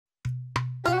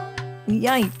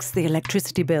Yikes, the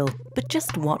electricity bill. But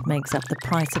just what makes up the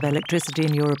price of electricity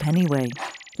in Europe anyway?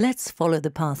 Let's follow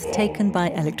the path taken by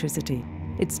electricity.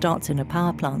 It starts in a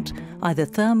power plant, either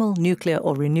thermal, nuclear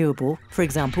or renewable, for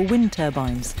example wind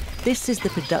turbines. This is the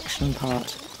production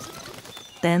part.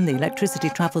 Then the electricity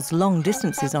travels long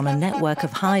distances on a network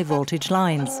of high voltage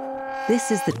lines. This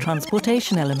is the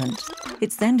transportation element.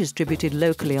 It's then distributed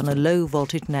locally on a low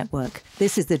voltage network.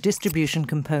 This is the distribution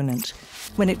component.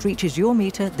 When it reaches your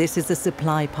meter, this is the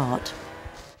supply part.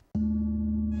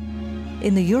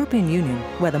 In the European Union,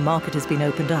 where the market has been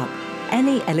opened up,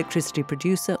 any electricity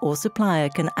producer or supplier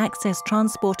can access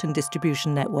transport and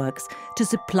distribution networks to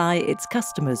supply its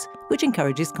customers, which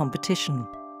encourages competition.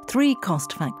 3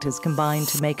 cost factors combine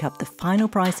to make up the final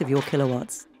price of your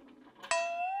kilowatts.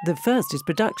 The first is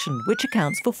production, which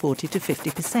accounts for 40 to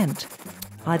 50%.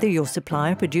 Either your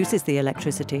supplier produces the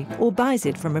electricity or buys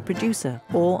it from a producer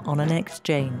or on an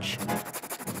exchange.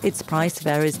 Its price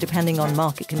varies depending on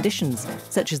market conditions,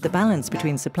 such as the balance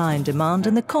between supply and demand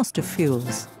and the cost of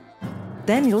fuels.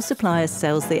 Then your supplier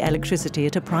sells the electricity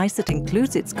at a price that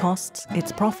includes its costs,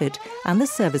 its profit, and the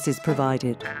services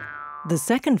provided. The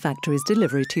second factor is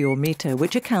delivery to your meter,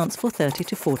 which accounts for 30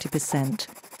 to 40%.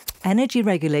 Energy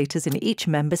regulators in each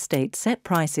member state set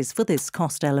prices for this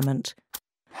cost element.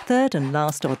 Third and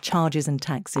last are charges and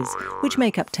taxes, which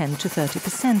make up 10 to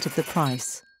 30% of the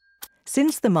price.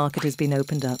 Since the market has been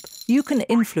opened up, you can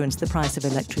influence the price of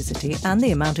electricity and the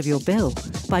amount of your bill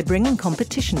by bringing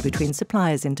competition between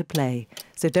suppliers into play,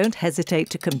 so don't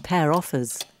hesitate to compare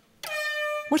offers.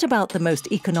 What about the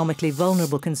most economically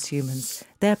vulnerable consumers?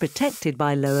 They're protected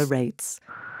by lower rates.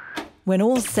 When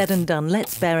all's said and done,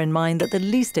 let's bear in mind that the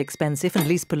least expensive and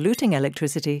least polluting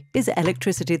electricity is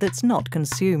electricity that's not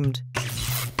consumed.